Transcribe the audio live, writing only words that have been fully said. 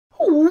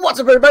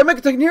What's up, everybody?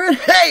 Michael here, and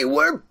hey,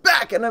 we're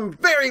back, and I'm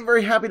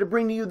very happy to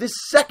bring to you this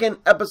second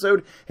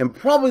episode, and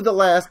probably the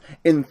last,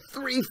 in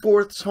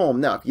 3/4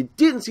 Home. Now, if you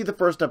didn't see the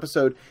first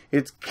episode,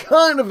 it's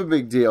kind of a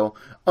big deal.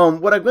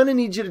 What I'm going to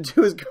need you to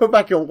do is go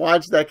back and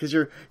watch that, because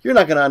you're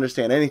not going to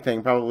understand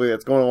anything, probably,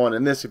 that's going on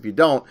in this if you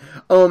don't.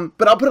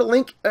 But I'll put a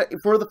link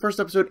for the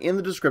first episode in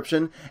the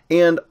description,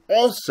 and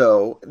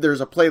also, there's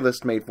a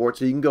playlist made for it,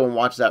 so you can go and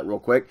watch that real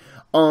quick.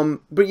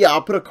 But yeah,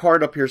 I'll put a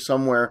card up here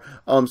somewhere,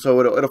 so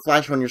it'll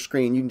flash on your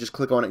screen. You can just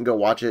click on it and go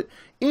watch it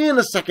in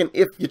a second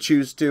if you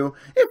choose to.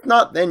 If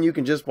not, then you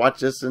can just watch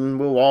this and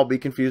we'll all be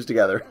confused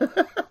together.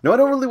 No, I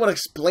don't really want to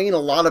explain a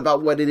lot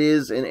about what it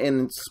is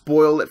and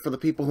spoil it for the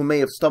people who may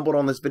have stumbled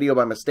on this video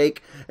by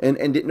mistake and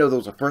didn't know there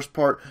was a first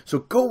part. So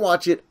go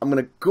watch it. I'm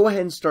going to go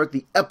ahead and start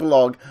the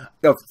epilogue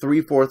of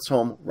 3/4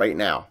 Home right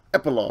now.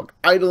 Epilogue,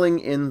 Idling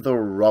in the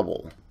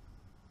Rubble.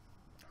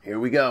 Here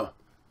we go.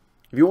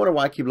 If you wonder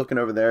why I keep looking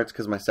over there, it's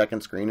because my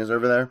second screen is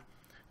over there.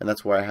 And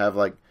that's where I have,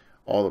 like,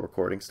 all the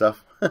recording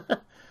stuff.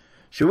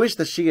 She wished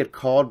that she had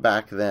called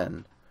back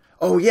then.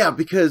 Oh, yeah,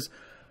 because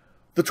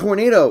the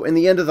tornado in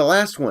the end of the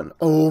last one.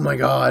 Oh, my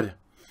God.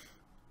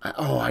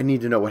 I need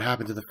to know what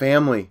happened to the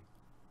family.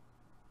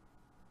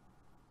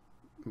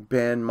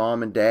 Ben,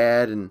 Mom, and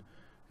Dad,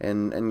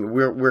 and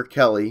we're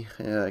Kelly,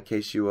 in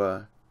case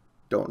you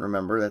don't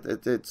remember.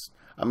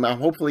 I'm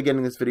hopefully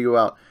getting this video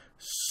out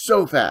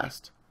so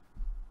fast.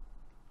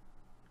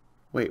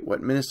 Wait,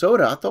 what?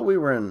 Minnesota? I thought we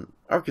were in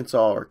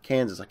Arkansas or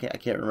Kansas. I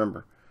can't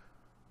remember.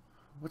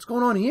 What's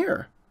going on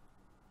here?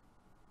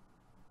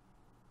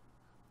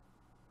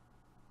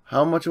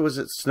 How much was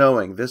it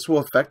snowing? This will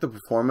affect the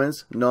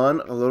performance. None,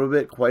 a little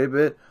bit, quite a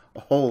bit, a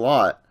whole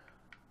lot.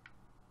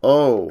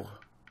 Oh.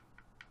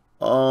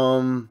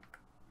 How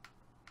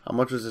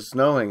much was it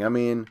snowing? I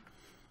mean,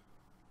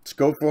 let's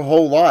go for a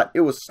whole lot.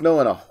 It was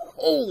snowing a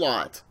whole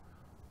lot.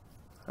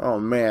 Oh,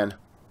 man.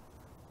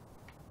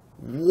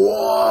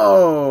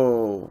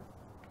 Whoa!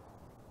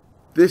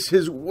 This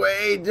is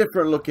way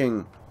different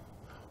looking.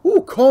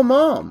 Ooh, call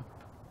Mom.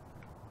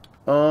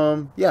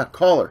 Yeah,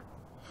 call her.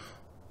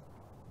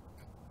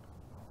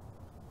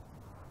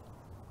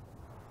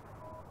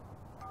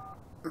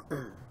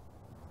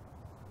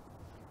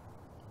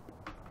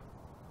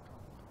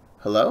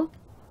 Hello?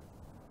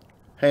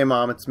 Hey,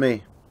 Mom, it's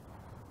me.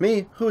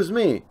 Me? Who's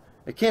me?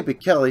 It can't be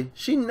Kelly.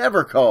 She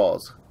never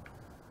calls.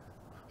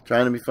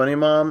 Trying to be funny,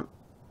 Mom?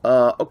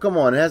 Oh, come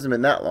on, it hasn't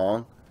been that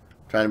long.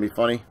 Trying to be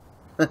funny.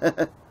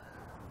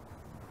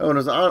 Oh, it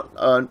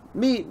was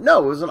me?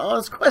 No, it was an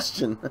honest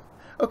question.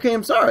 Okay,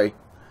 I'm sorry.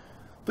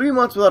 3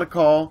 months without a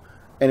call,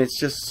 and it's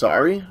just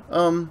sorry?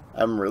 I'm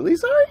really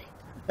sorry?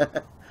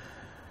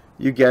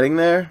 You getting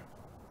there?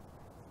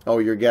 Oh,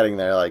 you're getting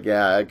there. Like,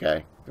 yeah,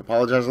 okay.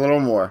 Apologize a little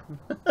more.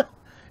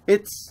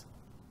 It's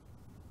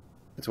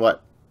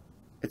what?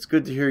 It's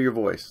good to hear your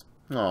voice.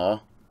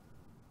 Aw.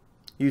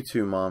 You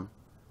too, Mom.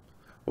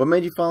 What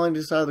made you finally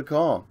decide to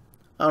call?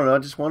 I don't know, I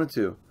just wanted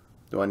to.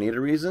 Do I need a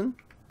reason?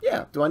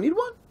 Yeah, do I need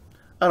one?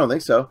 I don't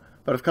think so,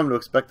 but I've come to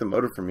expect a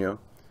motive from you.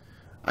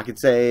 I could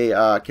say,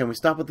 can we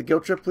stop with the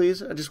guilt trip,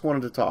 please? I just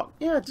wanted to talk.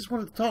 Yeah, I just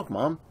wanted to talk,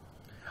 Mom.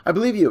 I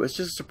believe you. It's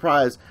just a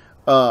surprise,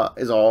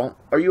 is all.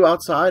 Are you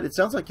outside? It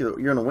sounds like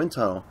you're in a wind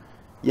tunnel.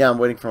 Yeah, I'm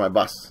waiting for my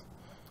bus.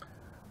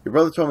 Your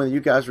brother told me that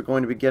you guys were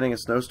going to be getting a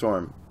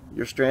snowstorm.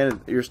 You're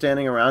stranded. You're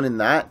standing around in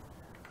that?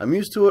 I'm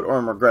used to it, or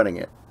I'm regretting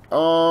it.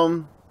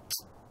 I'm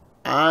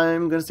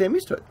going to say I'm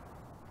used to it.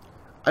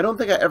 I don't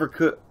think I ever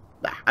could.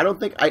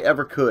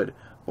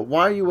 But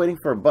why are you waiting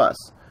for a bus?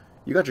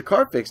 You got your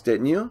car fixed,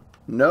 didn't you?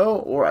 No,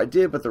 or I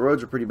did, but the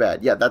roads are pretty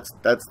bad. Yeah, that's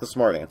the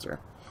smart answer.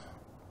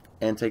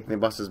 And taking the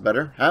bus is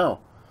better? How?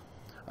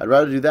 I'd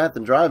rather do that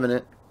than driving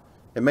it.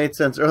 It made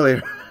sense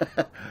earlier.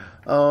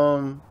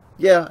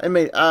 Yeah,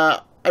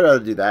 I'd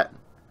rather do that.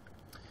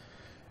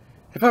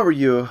 If I were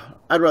you,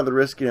 I'd rather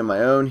risk it in my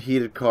own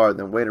heated car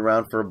than wait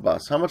around for a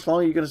bus. How much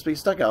longer are you going to be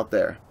stuck out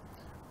there?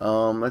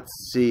 Let's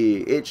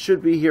see. It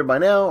should be here by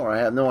now, or I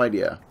have no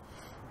idea.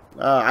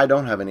 I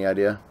don't have any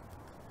idea.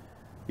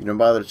 You didn't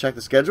bother to check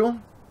the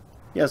schedule?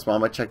 Yes,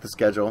 Mom, I checked the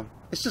schedule.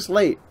 It's just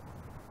late.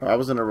 Or I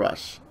was in a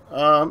rush.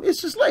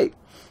 It's just late.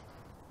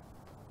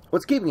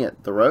 What's keeping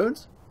it? The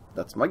roads?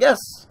 That's my guess.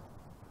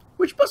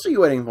 Which bus are you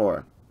waiting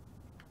for?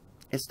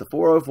 It's the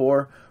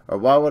 404, or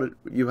why would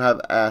you have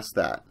asked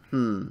that?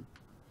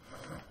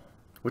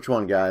 Which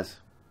one, guys?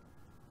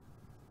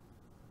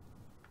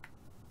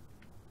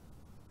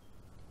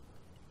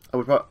 I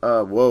would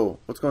whoa,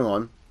 what's going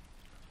on?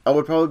 I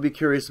would probably be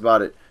curious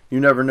about it. You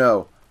never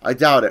know. I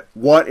doubt it.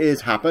 What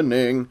is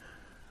happening?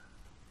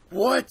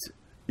 What?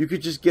 You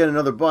could just get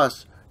another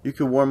bus. You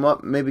could warm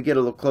up, maybe get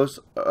a little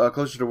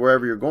closer to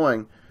wherever you're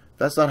going.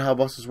 That's not how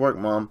buses work,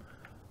 Mom.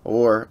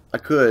 Or I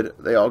could.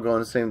 They all go in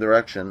the same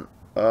direction.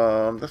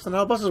 That's not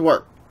how buses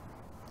work.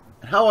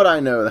 How would I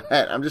know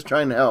that? I'm just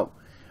trying to help.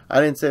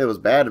 I didn't say it was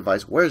bad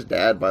advice. Where's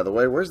Dad, by the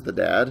way? Where's the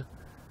dad?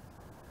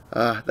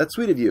 That's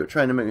sweet of you,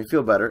 trying to make me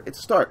feel better. It's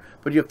a start,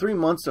 but you have 3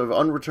 months of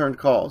unreturned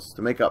calls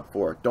to make up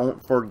for.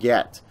 Don't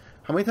forget.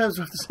 How many times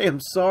do I have to say I'm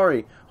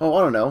sorry? Oh,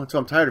 I don't know,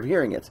 until I'm tired of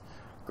hearing it.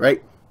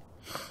 Great.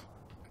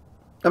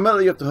 I'm gonna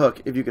let you off the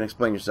hook if you can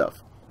explain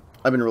yourself.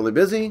 I've been really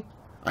busy.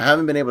 I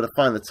haven't been able to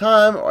find the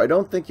time, or I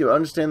don't think you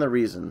understand the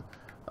reason.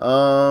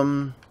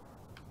 Yeah,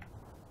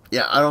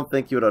 I don't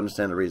think you would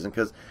understand the reason,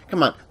 because,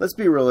 come on, let's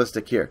be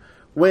realistic here.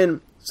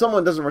 When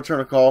someone doesn't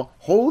return a call,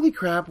 holy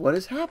crap, what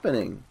is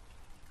happening?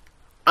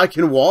 I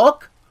can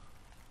walk?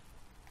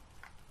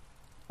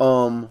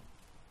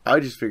 I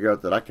just figured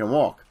out that I can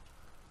walk.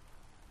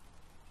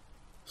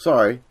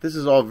 Sorry, this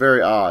is all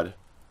very odd.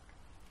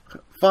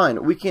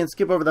 Fine, we can't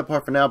skip over that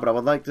part for now, but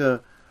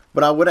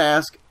I would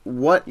ask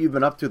what you've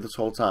been up to this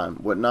whole time,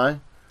 wouldn't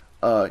I?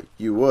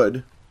 You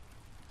would.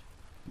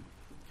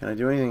 Can I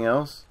do anything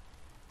else?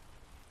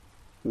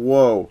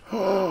 Whoa.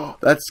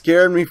 That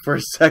scared me for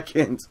a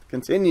second.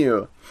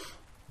 Continue.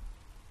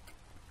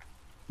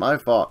 My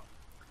fault.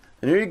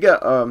 Then here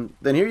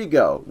you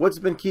go. What's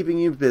been keeping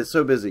you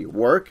so busy?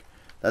 Work?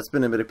 That's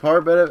been a big part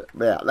of it.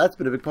 Yeah, that's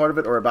been a big part of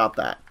it, or about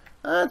that.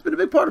 That's been a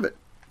big part of it.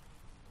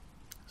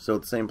 So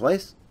at the same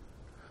place?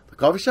 The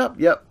coffee shop?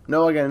 Yep.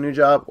 No, I got a new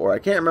job, or I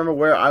can't remember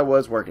where I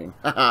was working.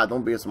 Haha,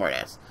 don't be a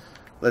smartass.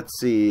 Let's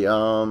see. Do I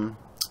want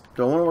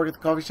to work at the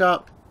coffee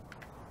shop?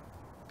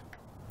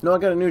 No, I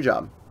got a new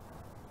job.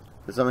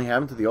 Did something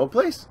happen to the old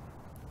place?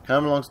 Kind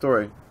of a long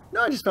story.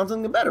 No, I just found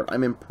something better.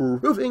 I'm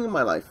improving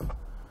my life.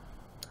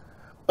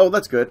 Oh,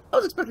 that's good. I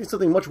was expecting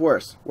something much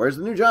worse. Where's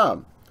the new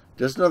job?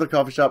 Just another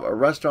coffee shop, a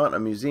restaurant, a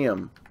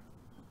museum.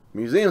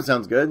 Museum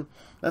sounds good.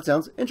 That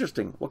sounds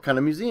interesting. What kind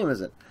of museum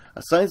is it?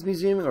 A science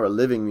museum or a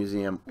living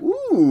museum?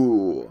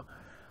 Ooh.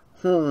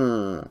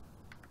 I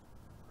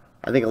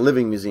think a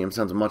living museum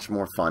sounds much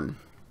more fun.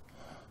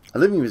 A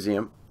living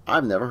museum?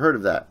 I've never heard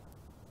of that.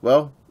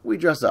 Well, we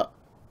dress up.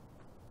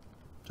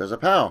 Dress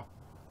up how?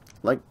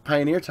 Like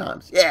pioneer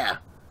times. Yeah.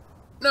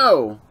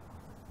 No.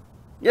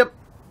 Yep.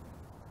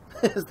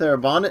 Is there a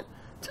bonnet?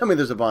 Tell me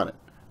there's a bonnet.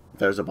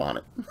 There's a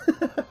bonnet.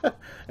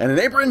 And an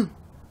apron?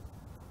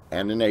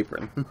 And an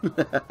apron.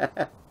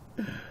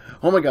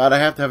 Oh my god, I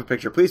have to have a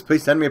picture. Please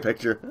send me a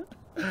picture.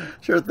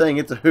 Sure thing,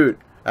 it's a hoot.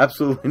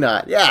 Absolutely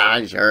not.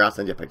 Yeah, sure, I'll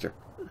send you a picture.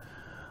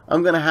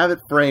 I'm gonna have it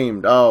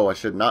framed. Oh, I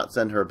should not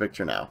send her a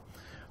picture now.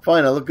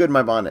 Fine, I look good in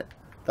my bonnet.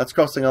 That's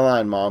crossing a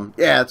line, Mom.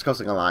 Yeah, it's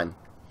crossing a line.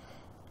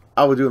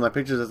 I will do with my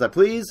pictures as I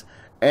please,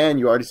 and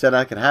you already said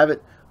I could have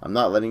it. I'm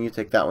not letting you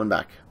take that one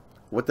back.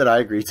 What did I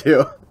agree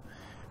to?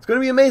 It's going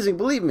to be amazing,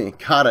 believe me.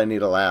 God, I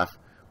need a laugh.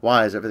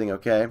 Why, is everything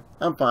okay?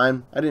 I'm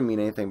fine. I didn't mean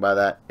anything by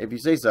that. If you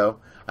say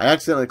so. I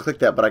accidentally clicked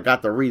that, but I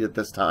got to read it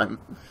this time.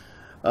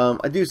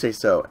 I do say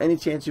so. Any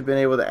chance you've been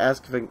able to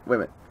ask if... Wait a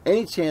minute.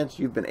 Any chance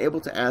you've been able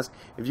to ask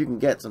if you can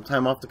get some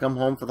time off to come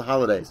home for the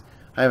holidays?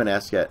 I haven't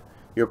asked yet.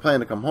 You were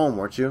planning to come home,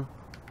 weren't you?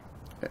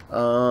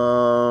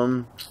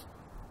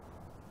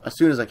 As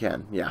soon as I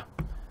can, yeah.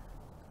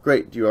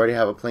 Great. Do you already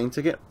have a plane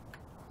ticket?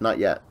 Not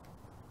yet.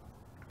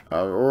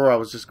 Or I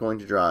was just going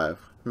to drive.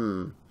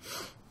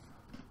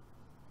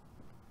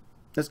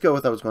 Let's go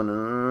with I was going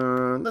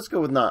to... let's go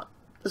with not.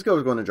 Let's go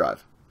with going to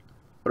drive.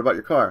 What about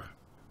your car?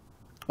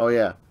 Oh,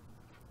 yeah.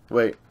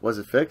 Wait, was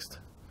it fixed?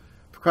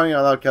 For crying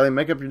out loud, Kelly,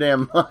 make up your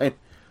damn mind.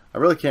 I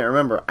really can't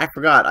remember. I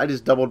forgot. I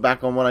just doubled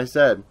back on what I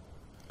said.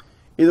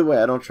 Either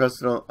way, I don't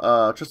trust it on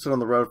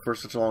the road for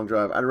such a long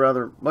drive. I'd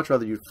much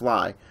rather you'd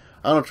fly.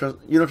 You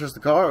don't trust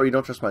the car, or you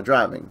don't trust my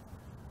driving?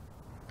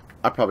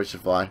 I probably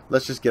should fly.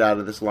 Let's just get out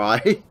of this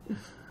lie.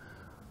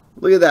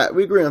 Look at that.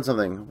 We agree on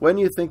something. When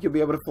do you think you'll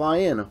be able to fly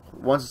in?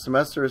 Once the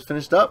semester is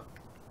finished up?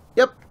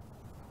 Yep.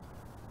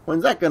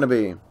 When's that going to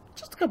be?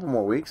 Just a couple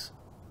more weeks.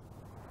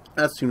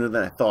 That's sooner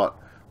than I thought.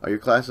 Are your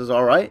classes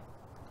alright?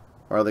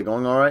 Or are they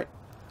going alright?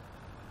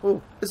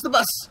 Oh, it's the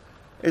bus.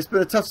 It's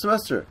been a tough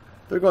semester.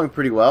 They're going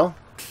pretty well.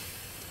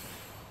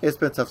 It's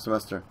been a tough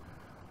semester.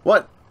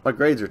 What? My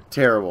grades are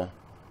terrible.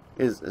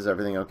 Is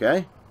everything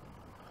okay?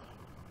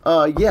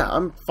 Yeah,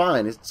 I'm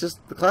fine. It's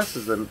just the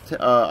classes that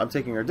I'm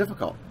taking are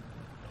difficult.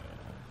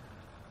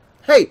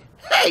 Hey!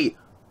 Hey!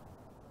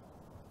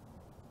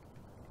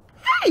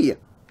 Hey!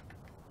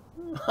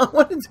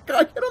 When did the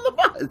guy get on the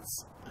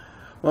bus?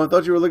 Well, I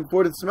thought you were looking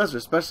forward to the semester,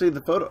 especially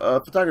the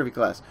photography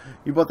class.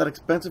 You bought that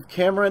expensive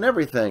camera and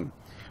everything.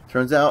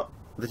 Turns out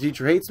the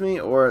teacher hates me,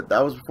 or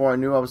that was before I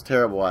knew I was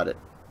terrible at it.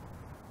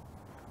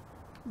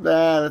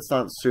 Let's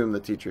not assume the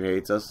teacher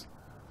hates us.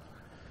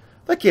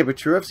 That can't be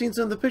true. I've seen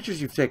some of the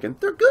pictures you've taken.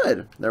 They're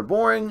good. They're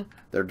boring.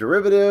 They're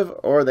derivative,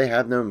 or they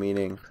have no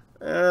meaning.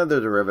 They're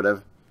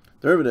derivative.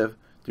 Derivative?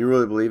 Do you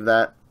really believe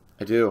that?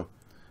 I do.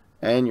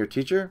 And your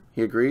teacher?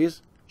 He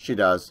agrees? She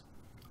does.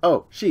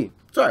 Oh, she.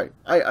 Sorry,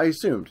 I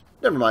assumed.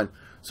 Never mind.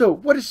 So,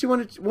 what does she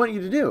want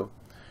you to do?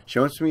 She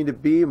wants me to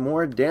be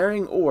more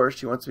daring, or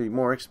she wants to be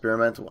more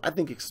experimental. I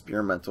think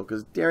experimental,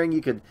 because daring,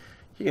 you could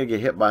get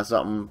hit by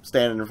something,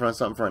 standing in front of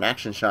something for an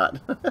action shot.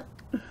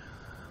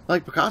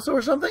 Like Picasso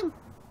or something?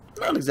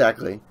 Not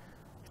exactly.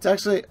 It's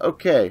actually,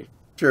 okay,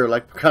 sure,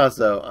 like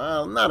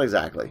Picasso. Not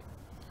exactly.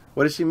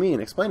 What does she mean?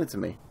 Explain it to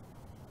me.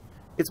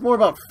 It's more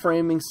about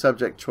framing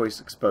subject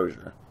choice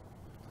exposure.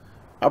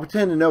 I'll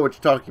pretend to know what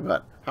you're talking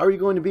about. How are you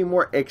going to be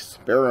more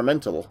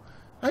experimental?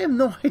 I have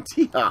no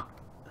idea.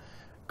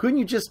 Couldn't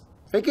you just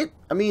fake it?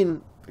 I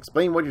mean,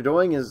 explain what you're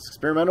doing is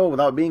experimental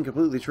without being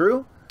completely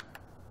true?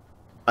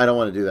 I don't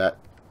want to do that.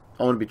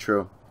 I want to be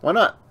true. Why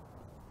not?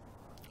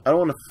 I don't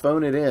want to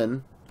phone it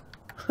in.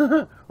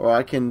 Or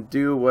I can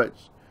do what...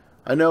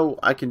 I know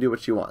I can do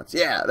what she wants.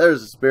 Yeah,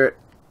 there's the spirit.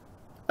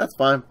 That's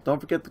fine. Don't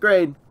forget the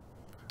grade.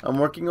 I'm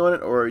working on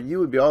it, or you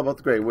would be all about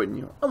the grade, wouldn't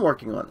you? I'm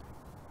working on it.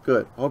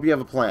 Good. I hope you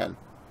have a plan.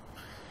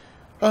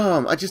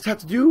 I just have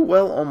to do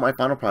well on my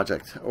final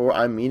project, or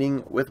I'm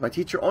meeting with my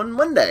teacher on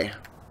Monday.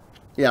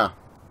 Yeah.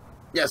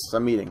 Yes,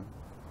 I'm meeting.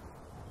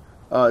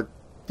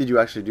 Did you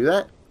actually do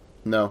that?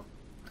 No.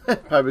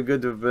 Probably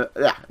good to have been,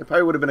 yeah, it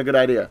probably would have been a good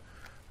idea.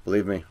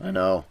 Believe me, I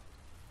know.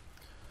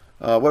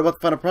 What about the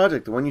final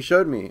project? The one you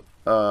showed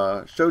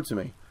to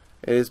me.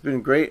 It has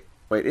been great.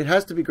 Wait, it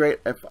has to be great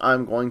if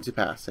I'm going to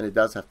pass, and it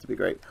does have to be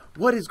great.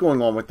 What is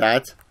going on with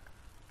that?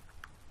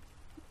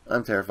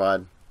 I'm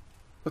terrified.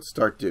 What's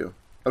start do?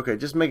 Okay,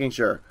 just making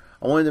sure.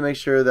 I wanted to make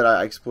sure that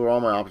I explore all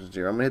my options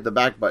here. I'm going to hit the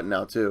back button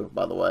now, too,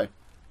 by the way.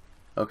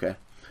 Okay.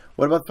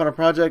 What about the final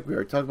project? We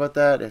already talked about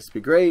that. It has to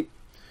be great.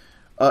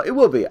 It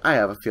will be. I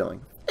have a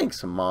feeling.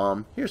 Thanks,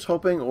 Mom. Here's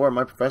hoping, or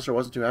my professor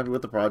wasn't too happy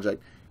with the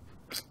project.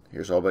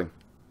 Here's hoping.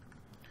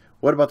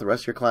 What about the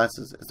rest of your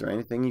classes? Is there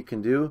anything you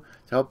can do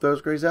to help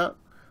those grades out?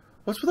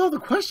 What's with all the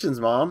questions,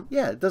 Mom?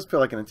 Yeah, it does feel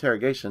like an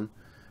interrogation.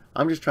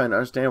 I'm just trying to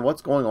understand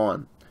what's going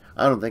on.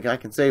 I don't think I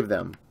can save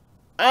them.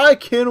 I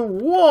can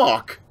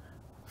walk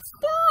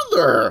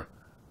further!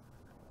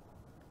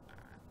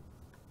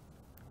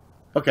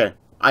 Okay,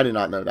 I did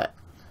not know that.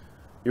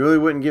 You really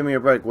wouldn't give me a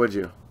break, would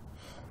you?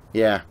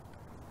 Yeah.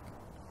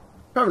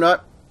 Probably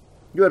not.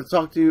 You had to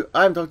talk to you.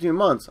 I haven't talked to you in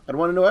months. I'd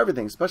want to know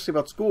everything, especially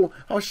about school.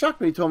 I was shocked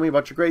when you told me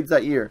about your grades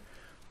that year.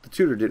 The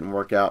tutor didn't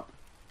work out.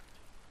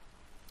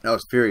 I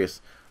was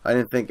furious. I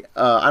don't think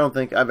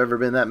I've ever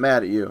been that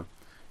mad at you.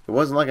 It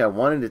wasn't like I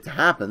wanted it to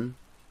happen.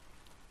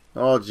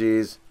 Oh,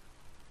 jeez.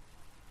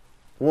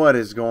 What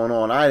is going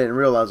on? I didn't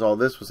realize all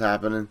this was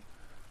happening.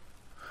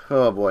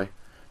 Oh, boy.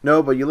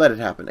 No, but you let it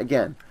happen.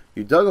 Again,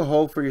 you dug a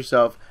hole for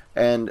yourself,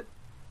 and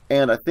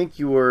I think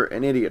you were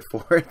an idiot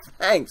for it.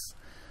 Thanks.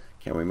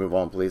 Can we move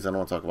on, please? I don't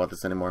want to talk about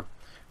this anymore.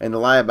 And to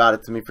lie about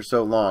it to me for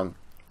so long.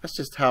 That's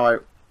just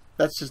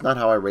not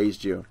how I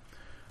raised you.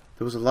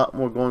 There was a lot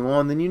more going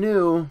on than you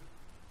knew.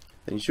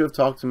 Then you should have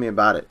talked to me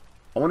about it.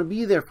 I want to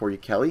be there for you,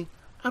 Kelly.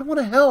 I want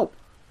to help.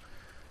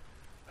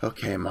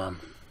 Okay, Mom.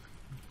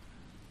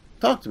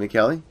 Talk to me,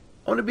 Kelly.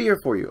 I want to be here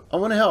for you. I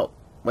want to help.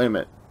 Wait a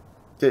minute.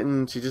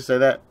 Didn't she just say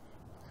that?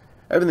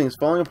 Everything's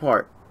falling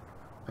apart.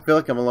 I feel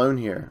like I'm alone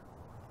here.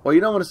 Well, you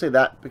don't want to say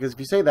that, because if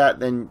you say that,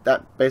 then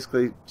that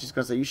basically, she's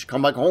going to say, you should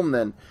come back home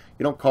then.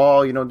 You don't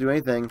call, you don't do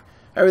anything.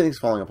 Everything's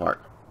falling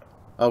apart.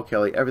 Oh,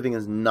 Kelly, everything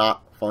is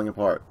not falling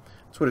apart.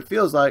 That's what it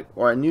feels like,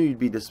 or I knew you'd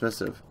be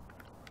dismissive.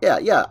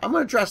 Yeah, I'm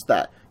going to address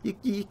that.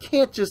 You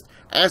can't just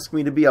ask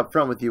me to be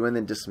upfront with you and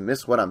then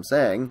dismiss what I'm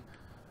saying.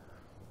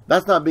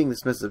 That's not being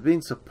dismissive,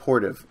 being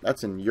supportive.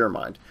 That's in your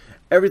mind.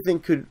 Everything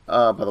could,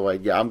 by the way,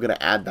 yeah, I'm going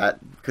to add that,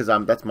 because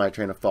that's my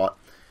train of thought.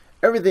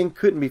 Everything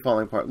couldn't be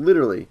falling apart,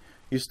 literally.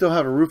 You still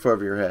have a roof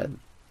over your head.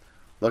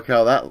 Look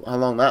how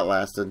long that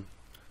lasted.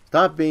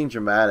 Stop being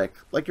dramatic,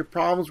 like your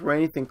problems were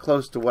anything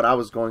close to what I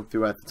was going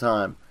through at the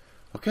time.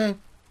 Okay,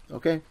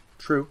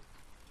 true.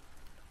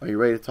 Are you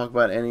ready to talk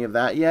about any of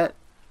that yet?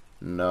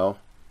 No.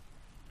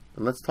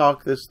 Then let's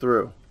talk this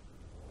through.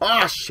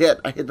 Ah, shit!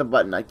 I hit the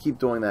button. I keep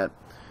doing that.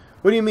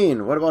 What do you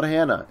mean? What about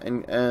Hannah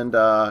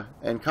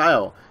and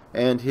Kyle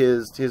and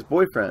his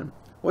boyfriend?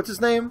 What's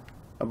his name?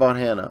 About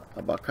Hannah.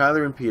 About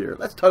Kyler and Peter.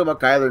 Let's talk about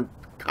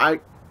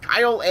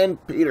Kyle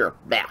and Peter.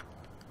 Bah.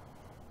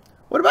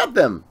 What about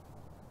them?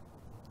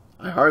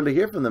 I hardly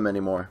hear from them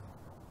anymore.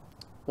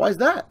 Why is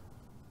that?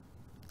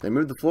 They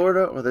moved to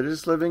Florida, or they're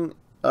just living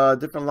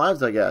different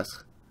lives, I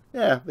guess.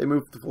 Yeah, they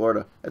moved to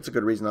Florida. That's a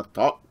good reason not to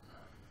talk,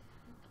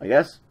 I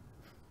guess.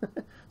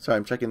 Sorry,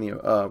 I'm checking the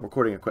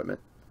recording equipment.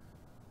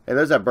 Hey,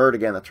 there's that bird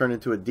again that turned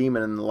into a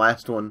demon in the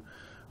last one.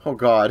 Oh,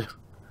 God.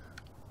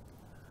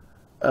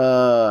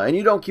 And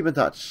you don't keep in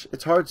touch.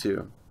 It's hard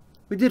to.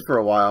 We did for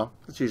a while.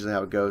 That's usually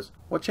how it goes.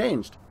 What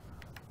changed?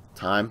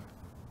 Time.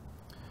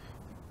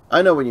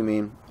 I know what you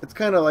mean. It's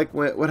kind of like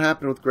what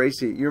happened with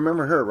Gracie. You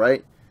remember her,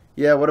 right?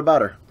 Yeah, what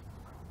about her?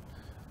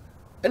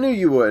 I knew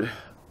you would.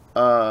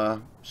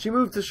 She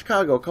moved to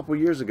Chicago a couple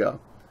years ago.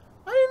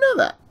 I didn't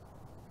know that.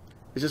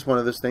 It's just one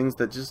of those things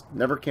that just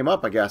never came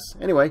up, I guess.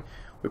 Anyway,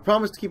 we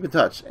promised to keep in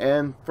touch,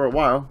 and for a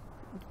while,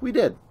 we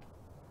did.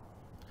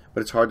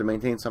 But it's hard to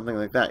maintain something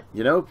like that.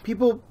 You know,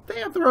 people, they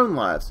have their own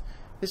lives.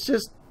 It's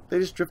just, they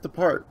just drift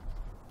apart.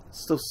 It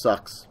still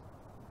sucks.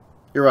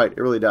 You're right,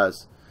 it really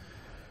does.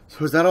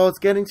 So is that all it's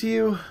getting to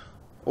you?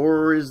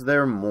 Or is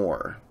there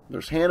more?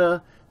 There's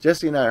Hannah,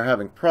 Jesse and I are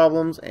having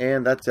problems,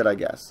 and that's it, I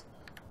guess.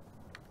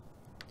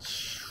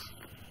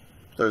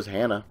 There's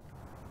Hannah.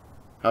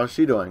 How's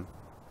she doing?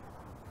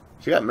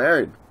 She got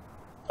married.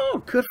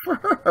 Oh, good for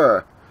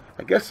her.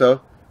 I guess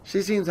so.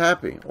 She seems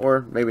happy,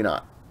 or maybe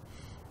not.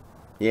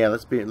 Yeah,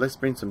 let's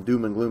bring some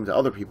doom and gloom to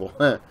other people.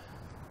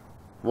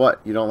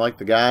 What? You don't like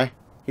the guy?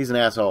 He's an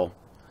asshole.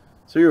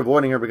 So you're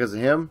avoiding her because of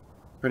him?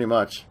 Pretty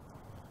much.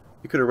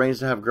 You could arrange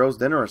to have girls'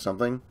 dinner or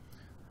something.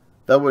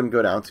 That wouldn't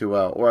go down too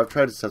well. Or I've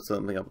tried to set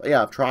something up.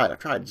 Yeah, I've tried.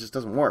 It just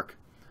doesn't work.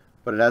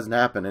 But it hasn't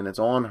happened, and it's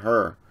on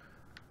her.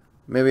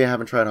 Maybe I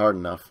haven't tried hard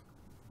enough.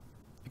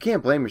 You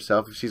can't blame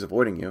yourself if she's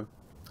avoiding you.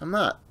 I'm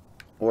not.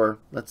 Or,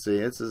 let's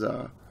see,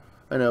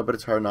 I know, but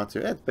it's hard not to.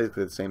 It's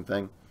basically the same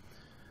thing.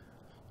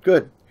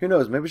 Good. Who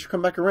knows? Maybe she'll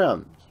come back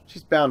around.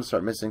 She's bound to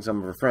start missing some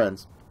of her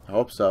friends. I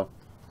hope so.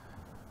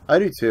 I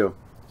do too.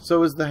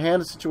 So is the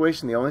Hannah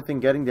situation the only thing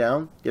getting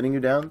you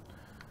down?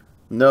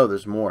 No,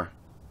 there's more.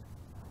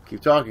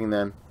 Keep talking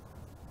then.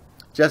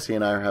 Jesse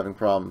and I are having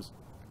problems.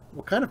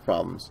 What kind of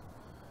problems?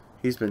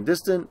 He's been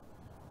distant.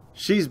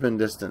 She's been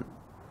distant.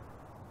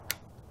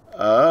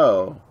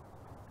 Oh.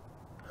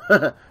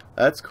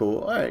 That's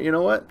cool. Alright, you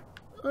know what?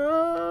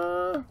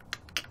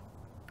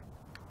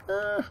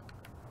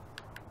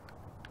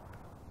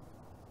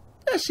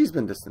 Yeah, she's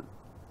been distant.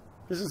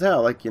 This is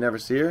how, like, you never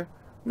see her?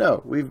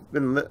 No, we've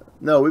been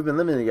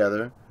living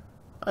together.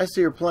 I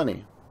see her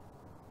plenty.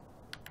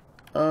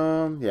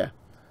 Yeah.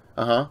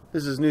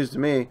 This is news to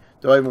me.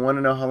 Do I even want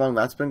to know how long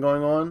that's been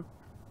going on?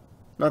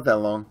 Not that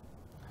long.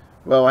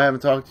 Well, I haven't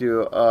talked to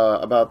you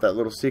about that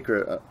little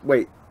secret.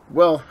 Wait.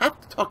 We'll have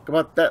to talk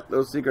about that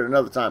little secret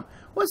another time.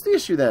 What's the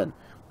issue then?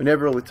 We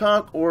never really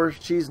talk, or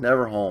she's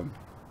never home.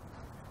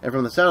 And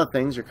from the sound of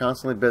things, you're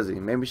constantly busy.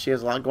 Maybe she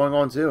has a lot going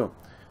on too.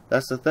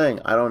 That's the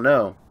thing. I don't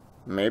know.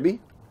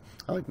 Maybe?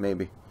 I like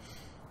maybe.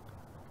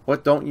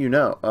 What don't you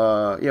know?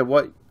 Yeah,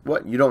 what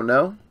you don't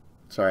know?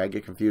 Sorry, I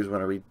get confused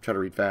when I try to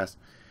read fast.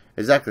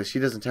 Exactly. She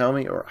doesn't tell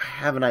me, or I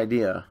have an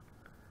idea.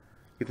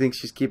 You think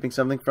she's keeping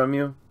something from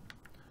you?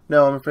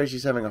 No, I'm afraid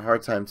she's having a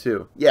hard time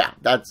too. Yeah,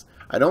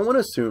 I don't want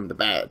to assume the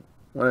bad.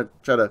 I want to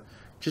try to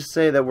just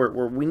say that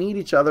we need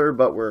each other,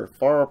 but we're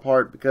far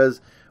apart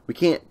because we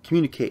can't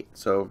communicate.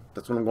 So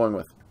that's what I'm going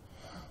with.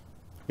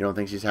 You don't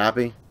think she's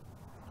happy?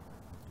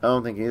 I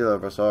don't think either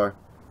of us are.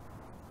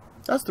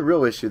 That's the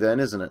real issue then,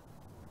 isn't it?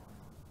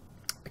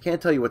 I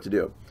can't tell you what to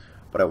do,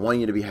 but I want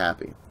you to be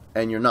happy.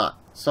 And you're not.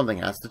 Something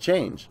has to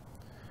change.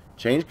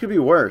 Change could be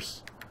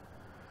worse.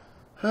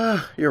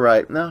 You're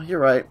right. No, you're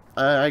right.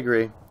 I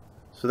agree.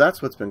 So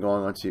that's what's been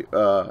going on to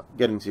you,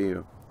 getting to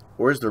you.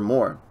 Or is there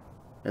more?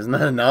 Isn't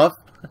that enough?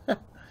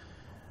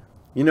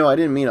 You know, I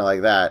didn't mean it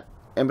like that.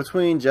 And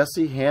between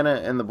Jesse, Hannah,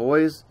 and the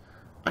boys,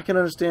 I can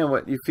understand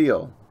what you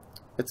feel.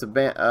 Is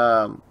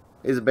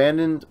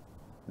abandoned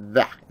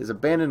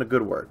a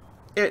good word?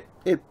 It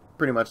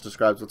pretty much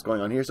describes what's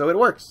going on here, so it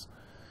works.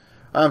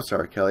 I'm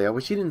sorry, Kelly. I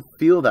wish you didn't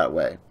feel that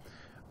way.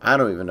 I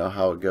don't even know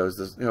how it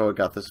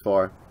got this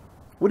far.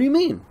 What do you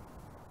mean?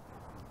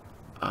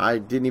 I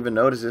didn't even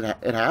notice it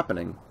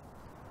happening.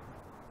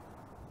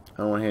 I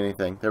don't want to hear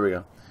anything. There we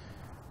go.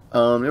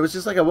 It was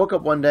just like I woke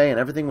up one day and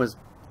everything was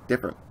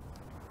different.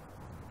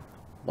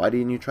 Why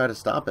didn't you try to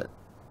stop it?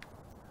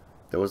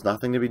 There was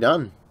nothing to be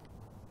done.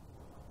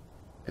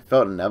 It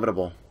felt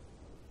inevitable.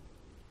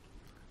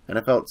 And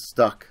I felt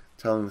stuck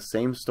telling the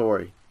same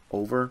story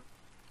over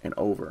and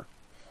over.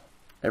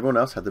 Everyone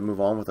else had to move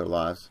on with their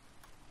lives.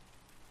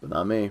 But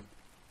not me.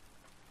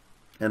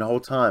 And the whole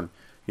time,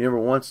 you never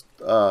once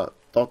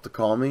thought to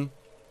call me?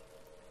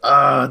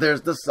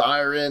 There's the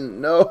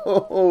siren.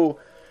 No.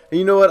 And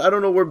you know what? I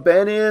don't know where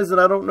Ben is,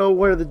 and I don't know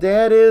where the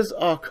dad is.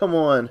 Oh, come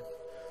on.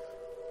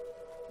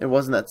 It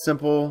wasn't that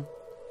simple.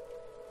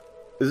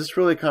 Is this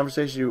really a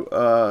conversation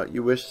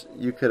you wish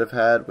you could have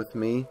had with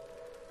me?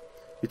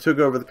 You took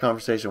over the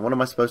conversation. What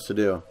am I supposed to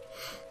do?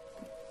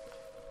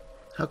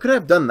 How could I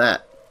have done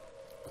that?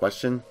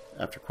 Question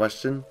after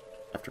question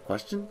after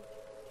question?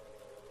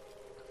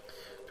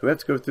 Do we have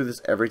to go through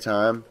this every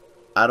time?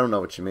 I don't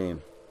know what you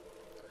mean.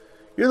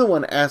 You're the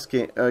one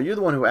asking. You're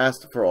the one who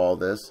asked for all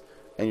this,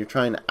 and you're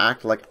trying to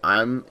act like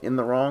I'm in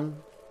the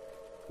wrong.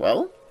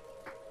 Well,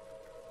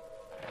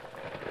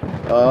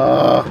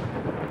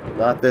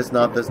 not this,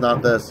 not this,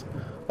 not this.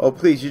 Oh,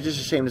 please! You're just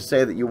ashamed to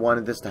say that you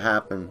wanted this to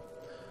happen.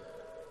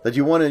 That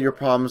you wanted your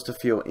problems to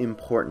feel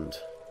important.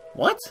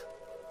 What?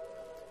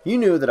 You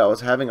knew that I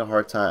was having a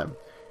hard time.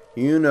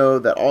 You know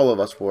that all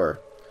of us were.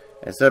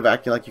 Instead of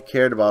acting like you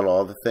cared about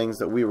all the things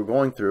that we were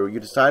going through, you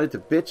decided to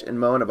bitch and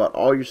moan about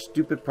all your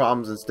stupid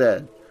problems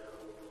instead.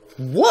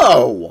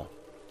 Whoa!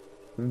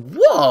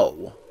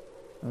 Whoa!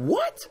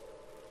 What?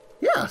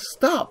 Yeah,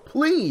 stop,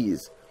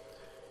 please.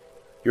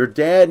 Your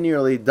dad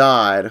nearly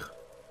died.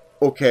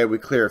 Okay, we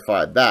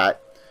clarified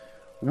that.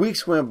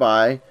 Weeks went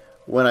by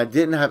when I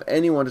didn't have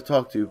anyone to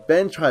talk to.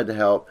 Ben tried to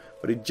help,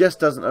 but he just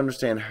doesn't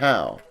understand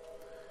how.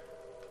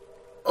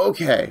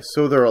 Okay,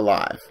 so they're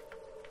alive.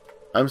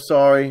 I'm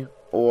sorry.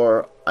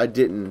 Or I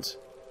didn't.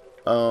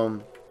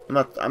 I'm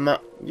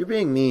not. You're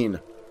being mean.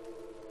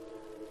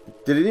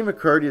 Did it even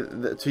occur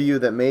to you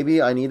that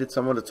maybe I needed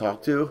someone to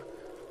talk to?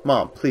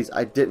 Mom, please,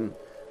 I didn't.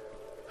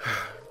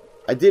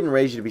 I didn't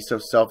raise you to be so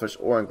selfish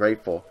or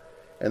ungrateful.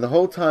 And the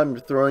whole time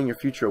you're throwing your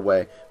future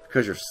away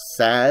because you're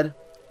sad.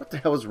 What the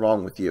hell is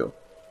wrong with you?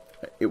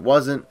 It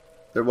wasn't.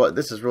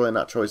 This is really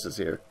not choices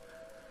here.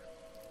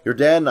 Your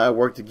dad and I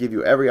worked to give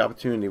you every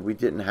opportunity we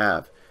didn't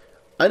have.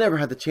 I never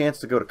had the chance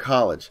to go to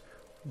college.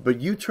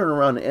 But you turn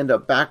around and end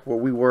up back where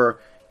we were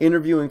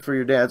interviewing for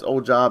your dad's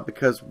old job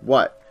because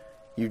what?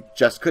 You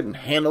just couldn't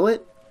handle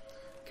it?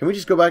 Can we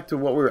just go back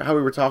to how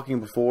we were talking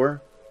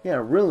before?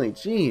 Yeah, really,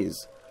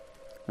 jeez.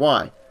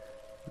 Why?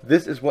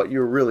 This is what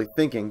you're really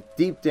thinking,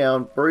 deep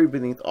down, buried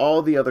beneath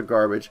all the other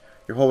garbage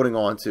you're holding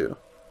on to.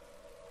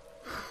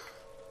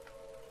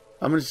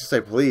 I'm going to just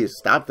say, please,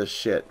 stop this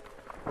shit.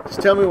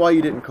 Just tell me why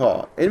you didn't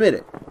call. Admit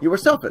it. You were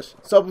selfish,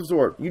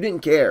 self-absorbed. You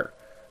didn't care.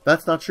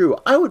 That's not true.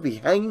 I would be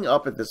hanging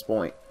up at this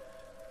point.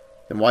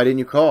 Then why didn't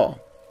you call?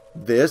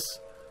 This?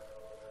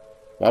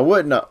 Why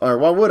wouldn't I? Or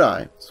why would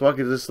I? So I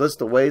could just list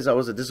the ways I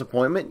was a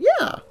disappointment?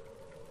 Yeah.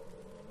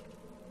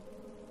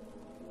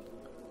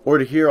 Or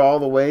to hear all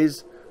the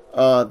ways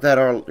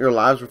that your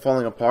lives were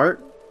falling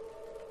apart?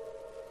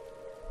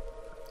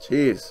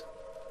 Jeez.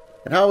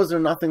 And how was there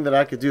nothing that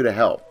I could do to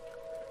help?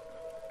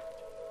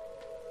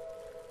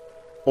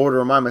 Or to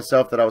remind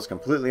myself that I was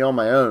completely on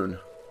my own?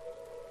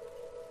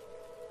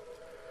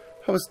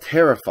 I was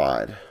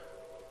terrified.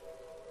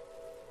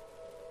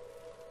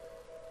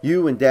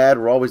 You and Dad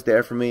were always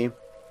there for me.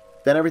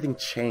 Then everything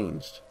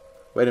changed.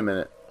 Wait a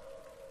minute.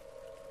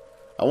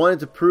 I wanted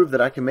to prove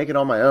that I could make it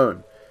on my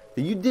own.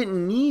 That you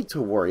didn't need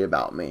to worry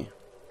about me.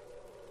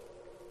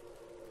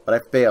 But I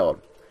failed.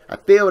 I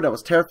failed and I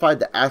was terrified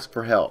to ask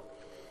for help.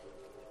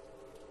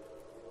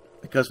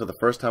 Because for the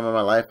first time in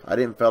my life, I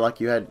didn't feel like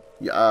you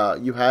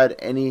had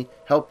any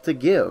help to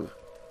give.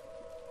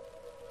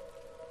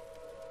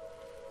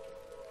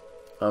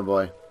 Oh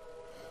boy.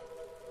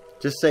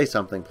 Just say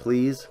something,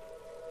 please.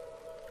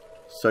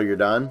 So you're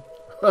done?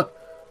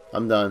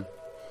 I'm done.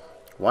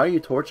 Why are you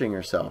torturing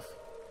yourself?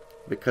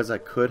 Because I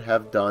could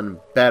have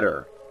done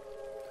better.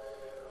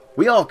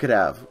 We all could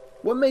have.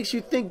 What makes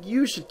you think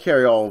you should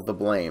carry all of the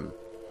blame?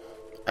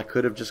 I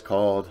could have just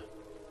called.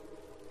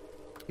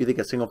 You think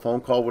a single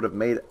phone call would have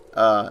made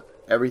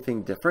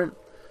everything different?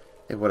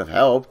 It would have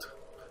helped.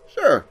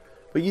 Sure,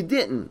 but you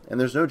didn't, and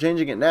there's no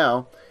changing it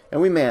now.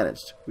 And we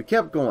managed. We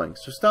kept going.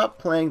 So stop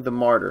playing the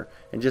martyr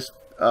and just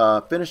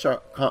finish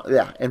our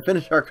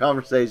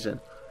conversation.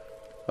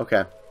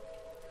 Okay.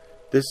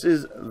 This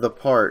is the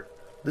part.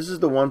 This is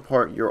the one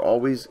part you're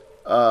always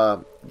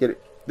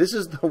This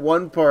is the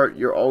one part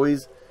you're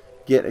always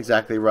get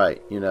exactly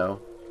right. You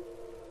know.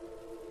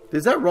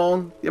 Is that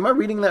wrong? Am I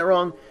reading that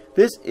wrong?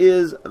 This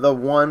is the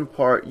one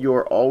part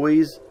you're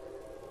always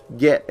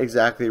get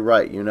exactly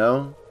right. You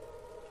know.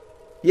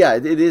 Yeah,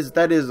 it is.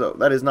 That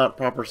is not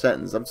proper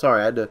sentence. I'm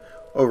sorry. I had to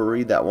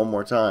overread that one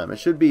more time. It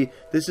should be.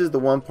 This is the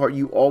one part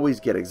you always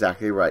get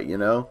exactly right. You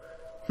know.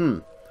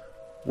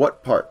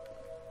 What part?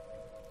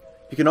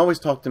 You can always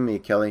talk to me,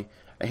 Kelly.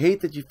 I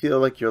hate that you feel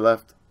like you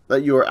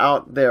are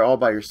out there all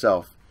by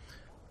yourself.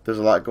 There's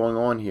a lot going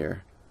on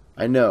here.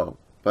 I know,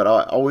 but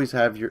I always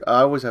have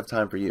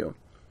time for you.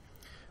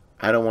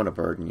 I don't want to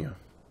burden you.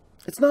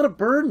 It's not a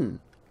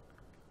burden.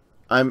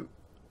 I'm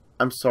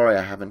sorry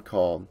I haven't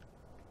called.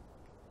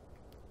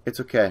 It's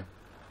okay.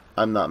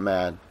 I'm not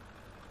mad.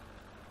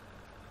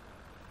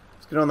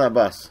 Let's get on that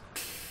bus.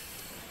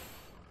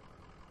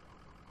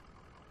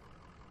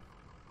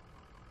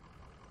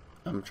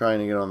 I'm trying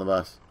to get on the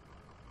bus.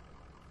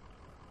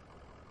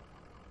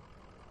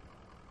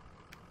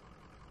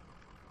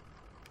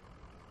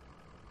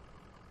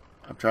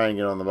 I'm trying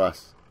to get on the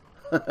bus.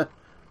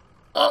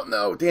 Oh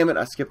no, damn it,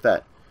 I skipped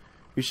that.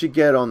 You should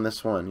get on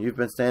this one. You've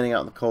been standing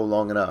out in the cold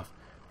long enough.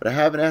 But I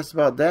haven't asked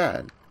about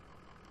Dad.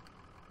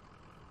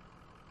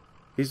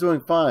 He's doing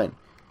fine.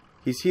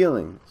 He's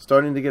healing,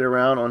 starting to get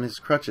around on his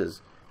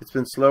crutches. It's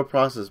been a slow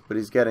process, but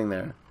he's getting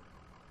there.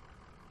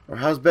 Or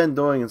how's Ben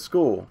doing in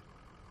school?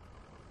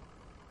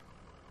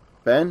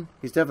 Ben?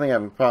 He's definitely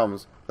having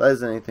problems. That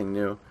isn't anything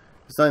new.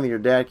 It's something that your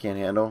dad can't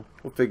handle.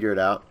 We'll figure it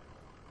out.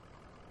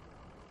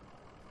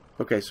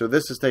 Okay, so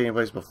this is taking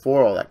place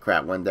before all that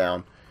crap went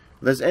down.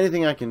 If there's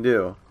anything I can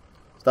do...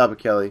 Stop it,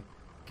 Kelly.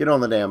 Get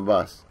on the damn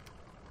bus.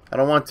 I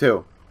don't want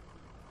to.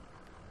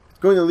 It's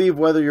going to leave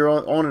whether you're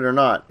on it or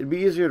not. It'd be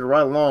easier to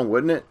ride along,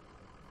 wouldn't it?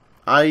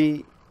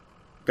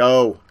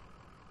 Go.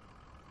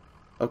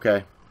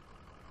 Okay.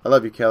 I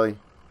love you, Kelly.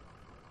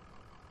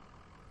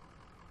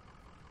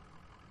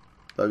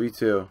 Love you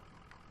too.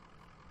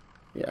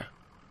 Yeah.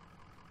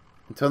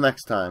 Until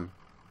next time.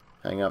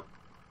 Hang up.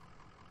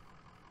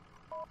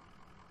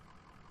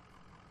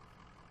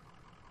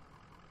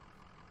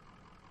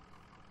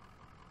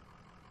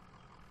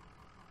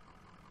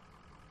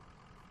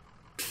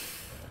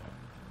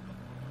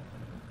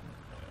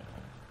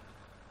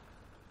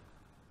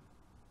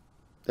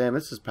 Damn,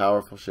 this is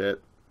powerful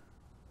shit.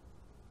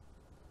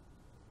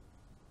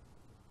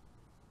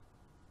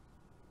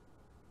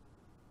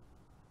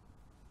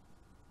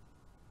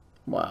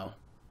 Wow.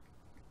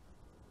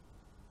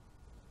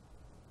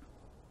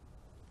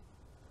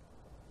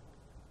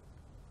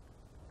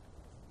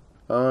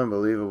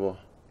 Unbelievable.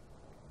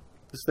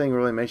 This thing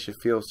really makes you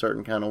feel a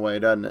certain kind of way,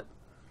 doesn't it?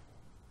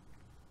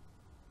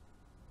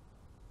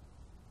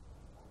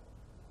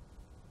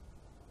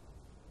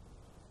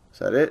 Is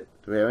that it?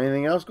 Do we have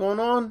anything else going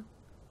on?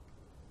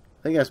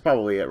 I think that's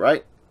probably it,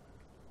 right?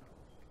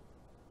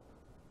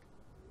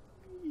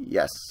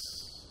 Yes.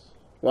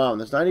 Wow,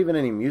 and there's not even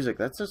any music.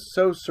 That's just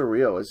so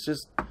surreal. It's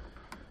just,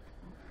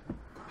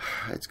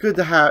 it's good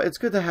to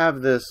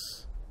have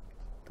this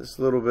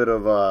little bit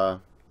of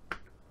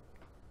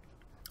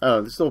I don't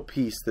know, this little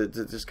piece that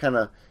to just kind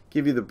of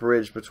give you the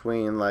bridge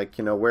between, like,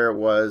 you know, where it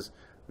was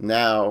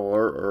now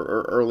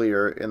or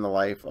earlier in the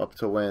life up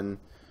to when,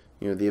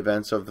 you know, the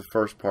events of the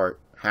first part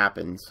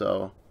happened.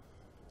 So,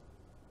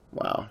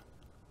 wow.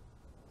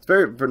 It's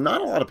for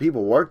not a lot of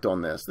people worked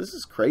on this. This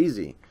is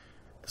crazy.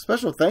 The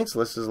special thanks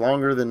list is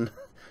longer than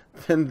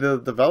the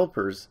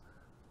developers.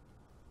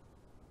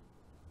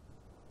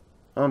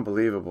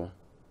 Unbelievable.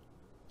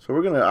 So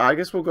I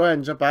guess we'll go ahead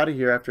and jump out of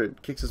here after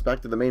it kicks us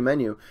back to the main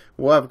menu.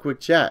 We'll have a quick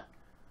chat.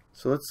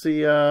 So let's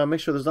see, make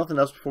sure there's nothing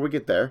else before we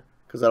get there,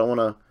 because I don't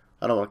want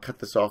to cut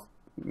this off,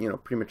 you know,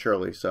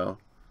 prematurely. So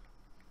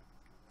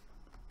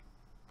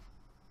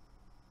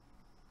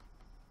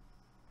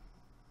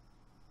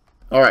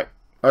all right,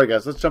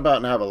 guys, let's jump out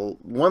and have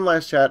one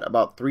last chat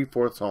about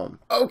 3/4 Home.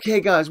 Okay,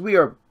 guys, we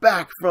are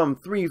back from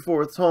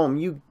 3/4 Home.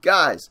 You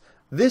guys,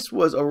 this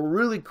was a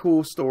really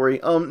cool story.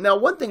 Now,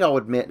 one thing I'll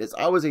admit is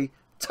I was a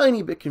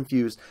tiny bit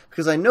confused,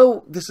 because I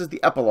know this is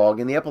the epilogue,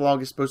 and the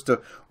epilogue is supposed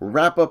to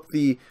wrap up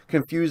the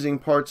confusing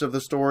parts of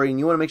the story, and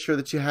you want to make sure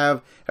that you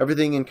have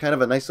everything in kind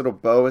of a nice little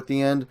bow at the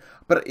end.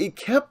 But it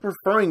kept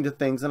referring to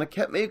things, and it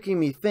kept making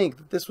me think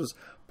that this was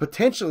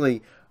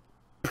potentially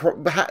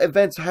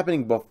events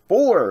happening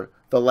before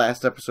the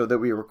last episode that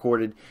we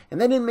recorded,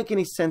 and that didn't make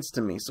any sense to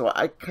me. So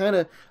I kind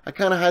of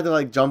had to,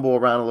 like, jumble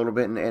around a little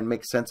bit and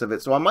make sense of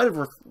it. So I might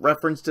have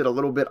referenced it a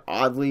little bit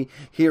oddly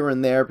here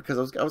and there, because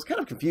I was kind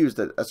of confused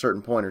at a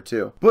certain point or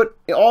two. But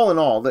all in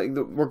all,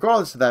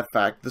 regardless of that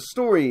fact, the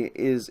story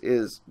is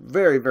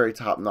very, very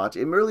top notch.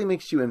 It really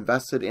makes you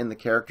invested in the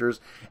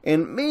characters,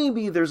 and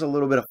maybe there's a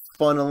little bit of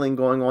funneling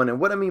going on. And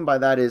what I mean by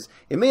that is,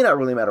 it may not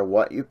really matter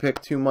what you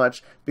pick too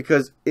much,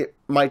 because it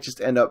might just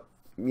end up,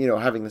 you know,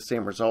 having the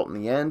same result in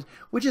the end,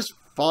 which is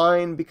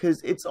fine, because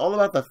it's all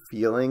about the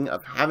feeling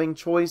of having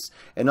choice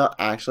and not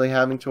actually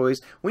having choice.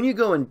 When you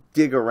go and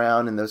dig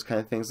around and those kind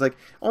of things, like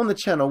on the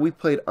channel, we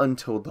played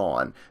Until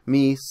Dawn,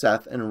 me,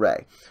 Seth, and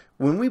Ray.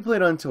 When we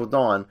played Until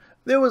Dawn,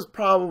 there was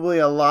probably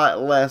a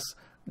lot less,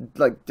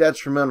 like,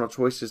 detrimental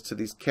choices to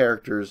these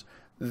characters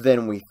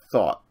than we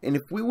thought. And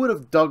if we would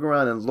have dug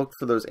around and looked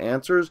for those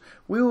answers,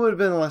 we would have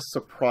been less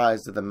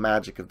surprised at the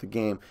magic of the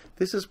game.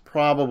 This is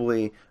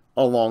probably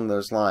along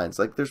those lines.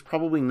 Like, there's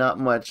probably not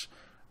much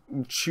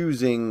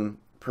choosing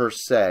per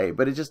se,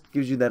 but it just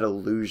gives you that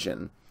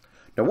illusion.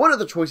 Now, one of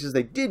the choices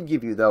they did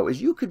give you, though,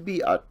 is you could be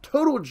a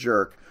total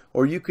jerk,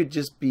 or you could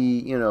just be,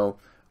 you know,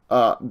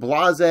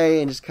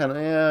 blasé and just kind of,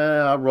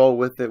 I'll roll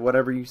with it,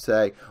 whatever you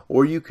say.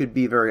 Or you could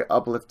be very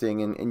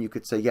uplifting, and you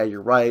could say, yeah,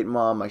 you're right,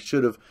 Mom, I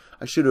should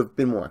have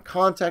been more in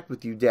contact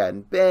with you, Dad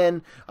and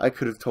Ben. I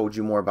could have told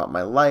you more about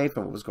my life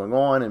and what was going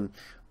on, and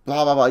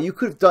blah, blah, blah. You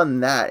could have done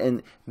that,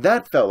 and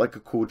that felt like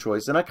a cool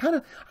choice. And I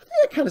think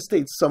I kind of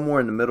stayed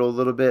somewhere in the middle a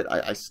little bit.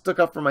 I stuck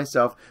up for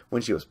myself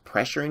when she was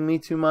pressuring me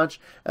too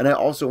much, and I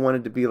also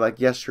wanted to be like,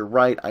 yes, you're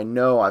right. I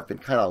know I've been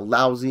kind of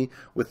lousy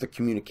with the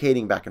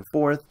communicating back and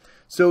forth.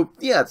 So,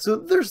 yeah, so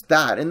there's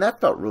that, and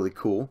that felt really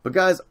cool. But,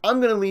 guys, I'm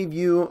going to leave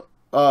you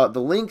the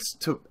links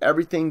to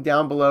everything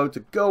down below to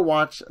go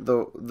watch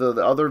the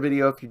other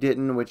video if you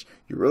didn't, which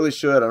you really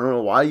should. I don't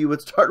know why you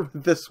would start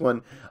with this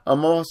one.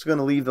 I'm also going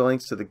to leave the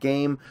links to the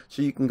game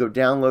so you can go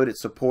download it,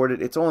 support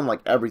it. It's on, like,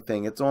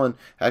 everything. It's on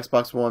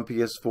Xbox One,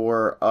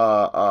 PS4,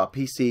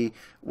 PC,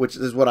 which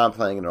is what I'm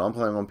playing. You know, I'm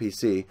playing on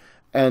PC.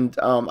 And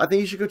I think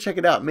you should go check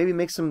it out. Maybe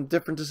make some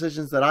different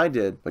decisions that I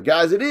did. But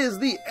guys, it is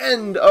the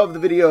end of the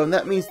video, and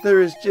that means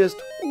there is just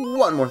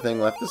one more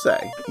thing left to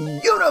say.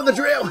 You know the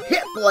drill.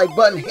 Hit the like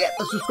button, hit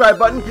the subscribe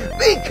button,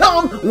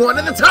 become one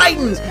of the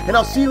Titans, and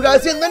I'll see you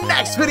guys in the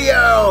next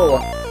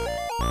video.